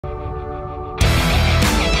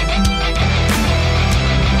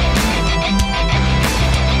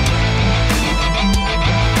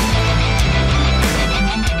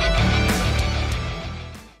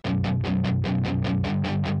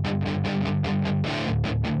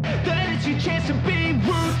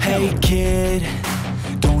Hey kid,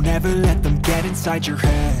 don't ever let them get inside your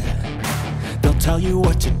head. They'll tell you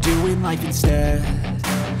what to do in life instead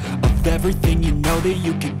of everything you know that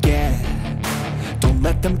you could get. Don't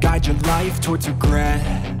let them guide your life towards regret.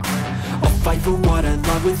 I'll fight for what I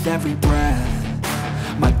love with every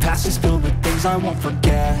breath. My past is filled with things I won't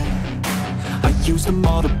forget. I use them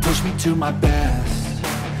all to push me to my best.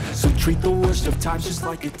 So treat the worst of times just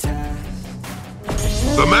like a test.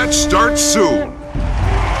 The match starts soon.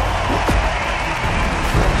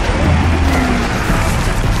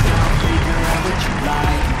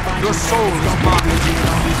 Your soul is mine.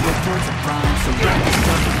 Surround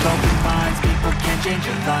yourself with open minds. People can change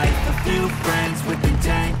your life. A few friends with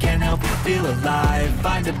intent can help you feel alive.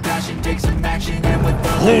 Find a passion, take some action, and with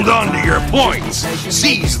hold on to your points.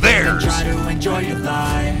 Seize theirs. Try to enjoy your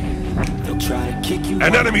life. They'll try to kick you.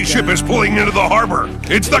 An enemy ship is pulling into the harbor.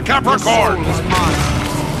 It's the Capricorn.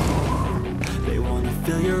 They want to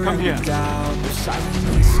fill your doubt. They're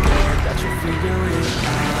silently scared that you'll figure it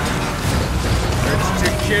out. Urge to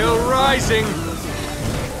kill rising.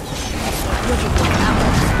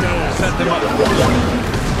 Set them up.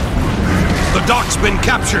 The dock's been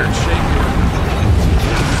captured.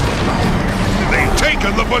 They've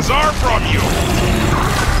taken the bazaar from you.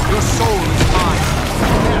 Your soul is mine.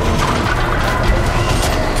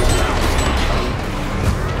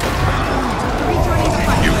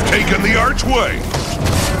 You've taken the archway.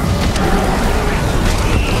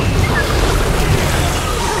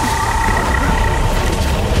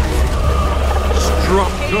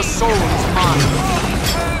 Your soul is mine.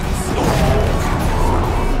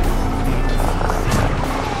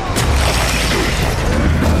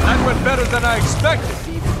 That went better than I expected.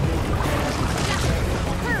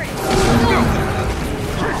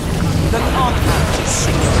 The compact is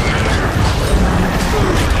secret.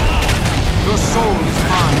 Your soul is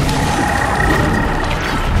mine.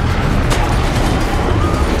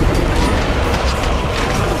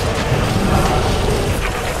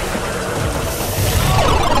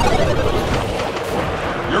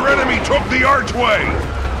 Your enemy took the archway!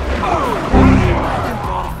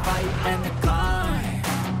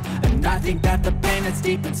 And I think that the pain that's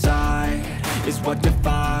deep inside is what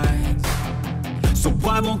defines. So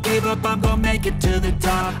I won't give up, I'm gonna make it to the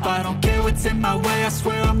top. I don't care what's in my way, I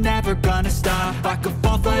swear I'm never gonna stop. I could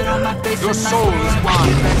fall flat on my face. Your soul is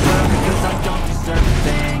mine. Because I don't deserve a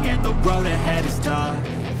thing, and the road ahead is tough.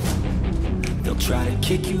 They'll try to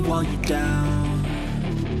kick you while you're down.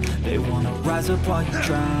 They wanna rise up while you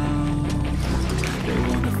drown. They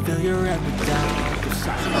wanna fill your every doubt.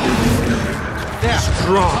 There.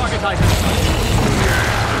 Strong. Target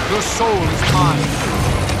identified. Your soul is mine.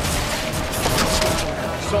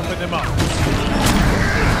 Soften them up.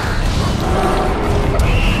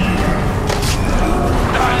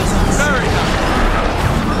 Nice. Very nice.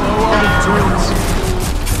 Low on endurance.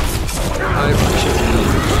 I appreciate it.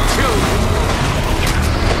 Kill you.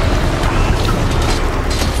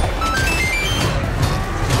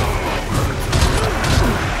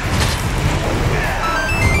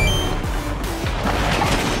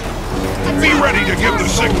 Be ready to give the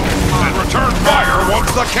signal and return fire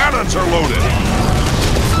once the cannons are loaded.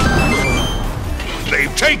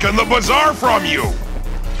 They've taken the bazaar from you.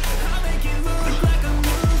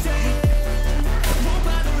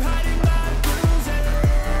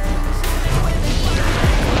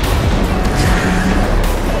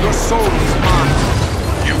 Your soul is mine.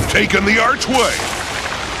 You've taken the archway.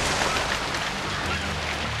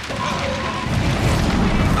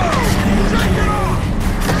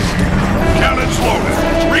 Cannons loaded.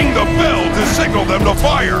 Ring the bell to signal them to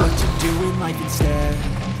fire. What to do in life instead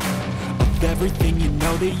of everything you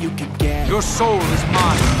know that you could get. Your soul is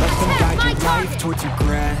mine. Let them guide your life towards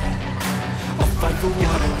regret. I'll fight for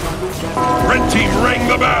what I love with every Red team, ring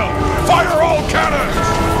the bell. Fire all cannons.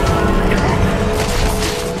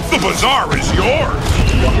 The bazaar is yours.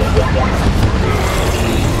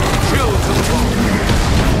 Kill to the bone.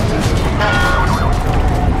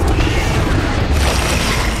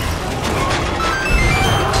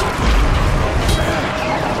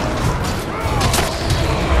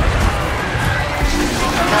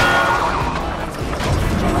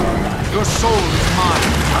 Your soul is mine.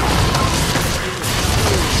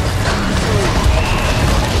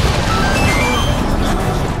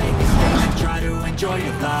 try to enjoy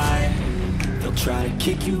your life. They'll try to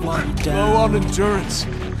kick you while you're down. Low on endurance.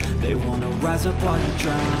 They wanna rise up while you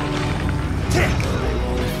drown. They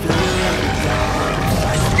wanna fill your every doubt.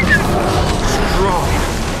 Strong.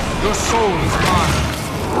 Your soul is mine.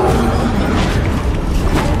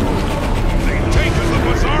 They've taken the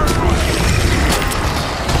bazaar from you.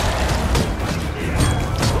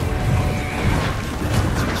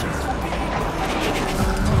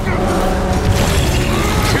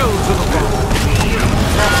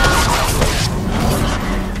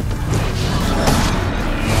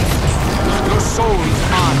 is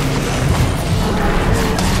mine.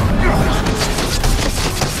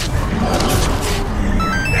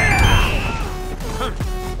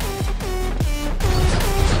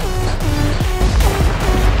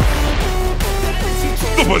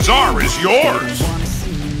 The bazaar is yours!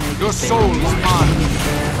 Your soul is mine.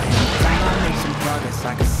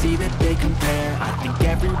 I can see that they compare. I think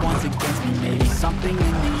everyone's against me. Maybe something in the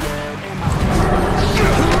air.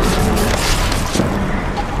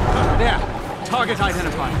 There. Target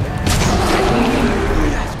identified.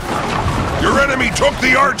 Your enemy took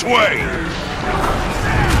the archway!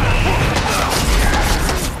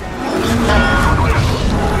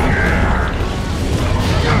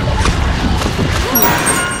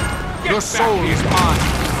 Your soul is mine.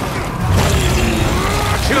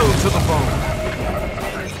 Kill to the bone.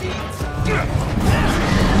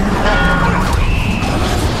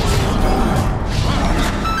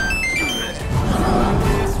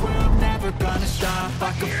 I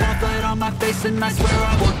can fall flat on my face and I swear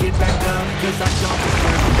I won't get back up, 'cause I don't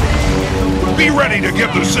deserve. Be ready to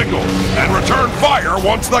give the signal and return fire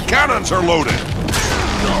once the cannons are loaded!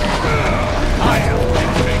 I have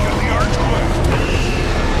taken the archway!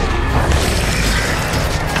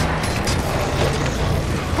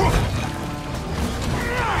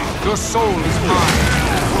 Your soul is mine.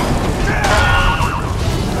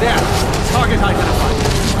 There. Target identified.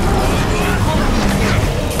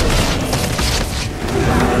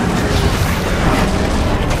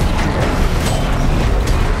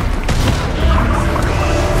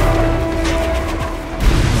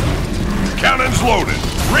 Cannons loaded!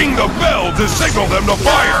 Ring the bell to signal them to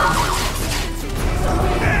fire!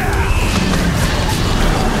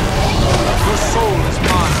 Your soul is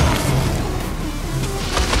mine.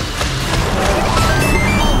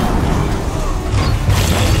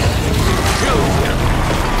 Kill him.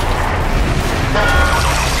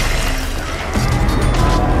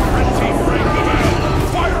 Red team, ring the bell!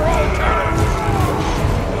 Fire all cannons!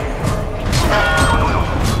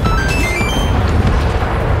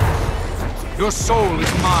 Your soul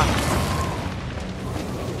is mine.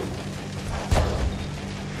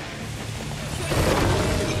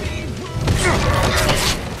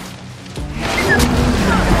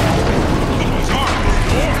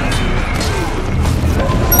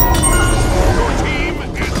 Your team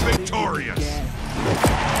is victorious!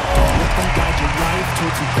 Let them guide your life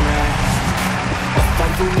towards your breath. I'll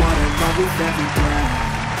fight for what I love with every breath.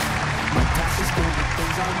 My past is filled with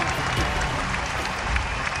things I won't forget.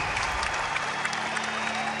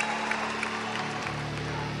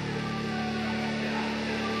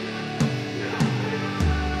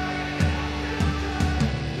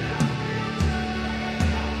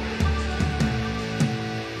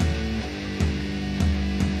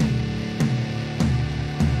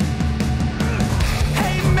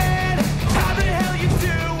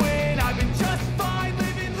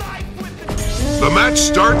 The match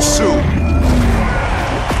starts soon.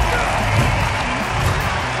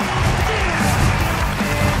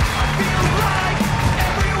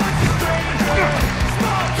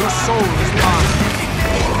 Your soul is mine.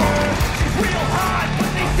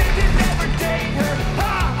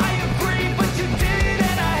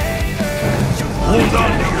 Hold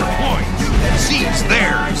on to your points. Seize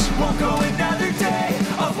theirs.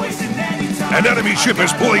 An enemy ship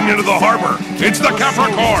is pulling into the harbor. It's the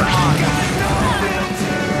Capricorn.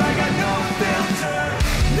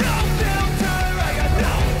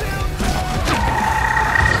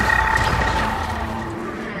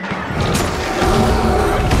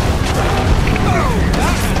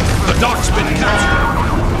 The dock's been captured.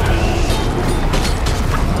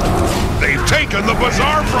 They've taken the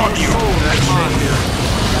bazaar from you.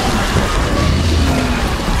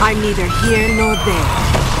 I'm neither here nor there.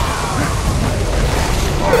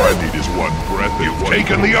 All I need is one breath. You've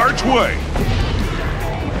taken the archway.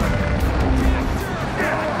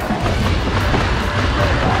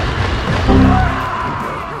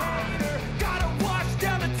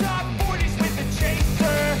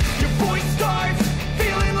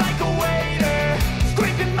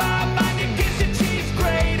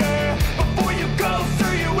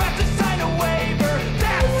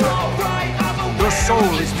 Your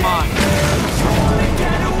soul is mine.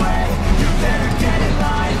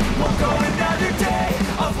 Won't go another day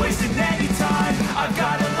of wasting any time.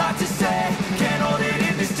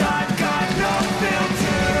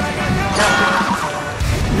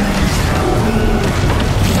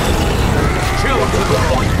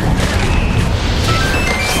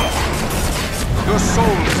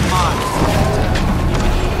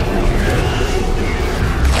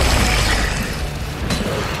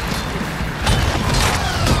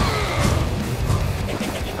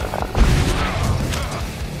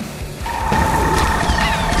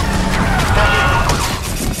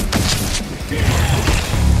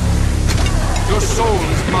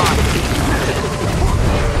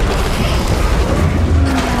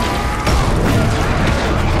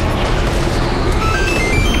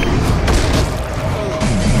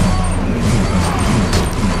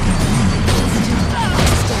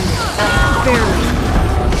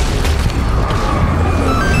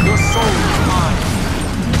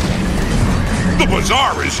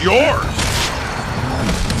 is yours!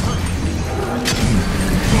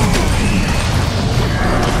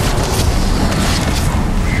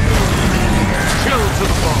 Kill to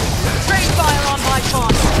the bone. Train fire on my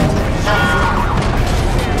farm.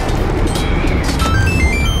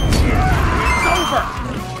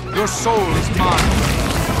 Your soul is mine.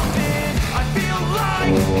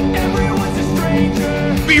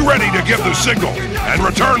 Be ready to give the signal and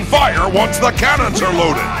return fire once the cannons are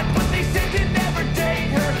loaded.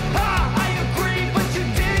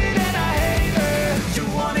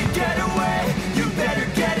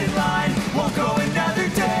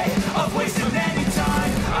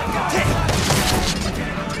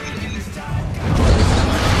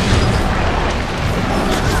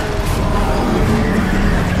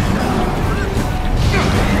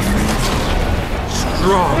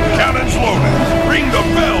 Strong. Cannons loaded. Ring the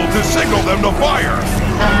bell to signal them to fire.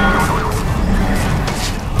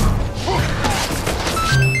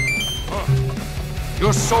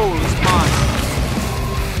 Your soul is mine.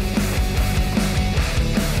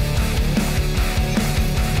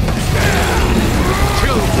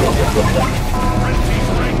 Kill to the bone. Red team,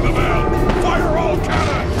 ring the bell. Fire all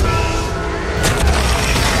cannons.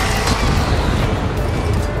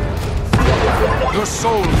 Your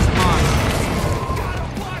soul is mine.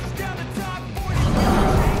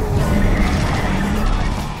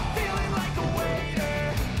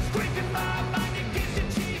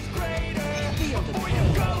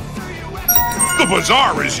 The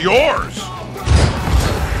bazaar is yours!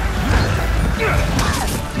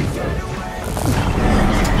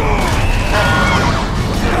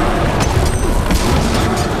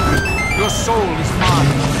 Your soul is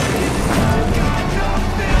mine.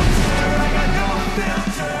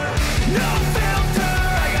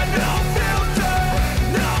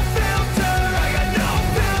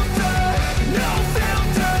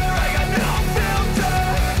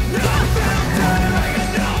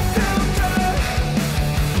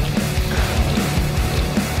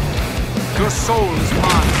 Your soul is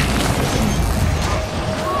mine.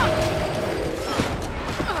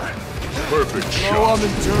 Perfect No shot. one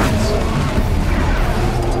endurance.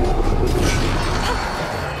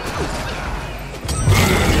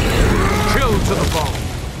 Kill to the bone.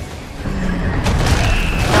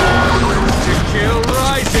 To kill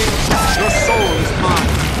rising. Your soul is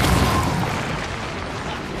mine.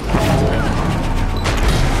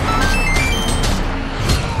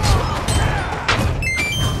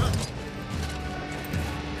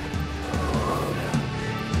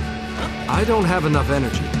 I don't have enough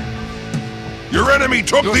energy. Your enemy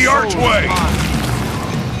took Your the soul archway! is mine.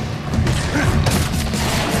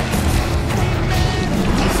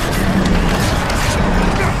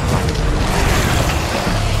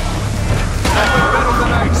 That went better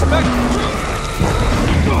than I expected.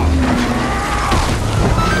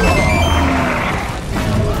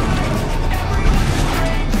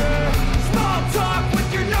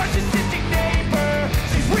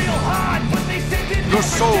 Your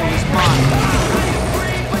soul is mine.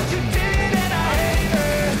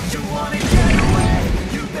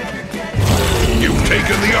 You've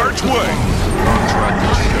taken the archway!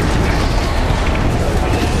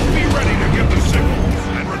 Be ready to give the signal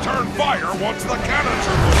and return fire once the cannons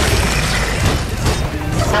are loaded.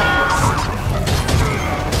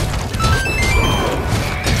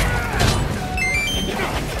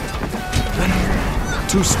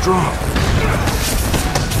 Too strong.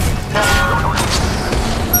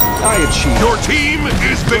 I achieved. Your team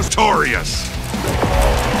is victorious!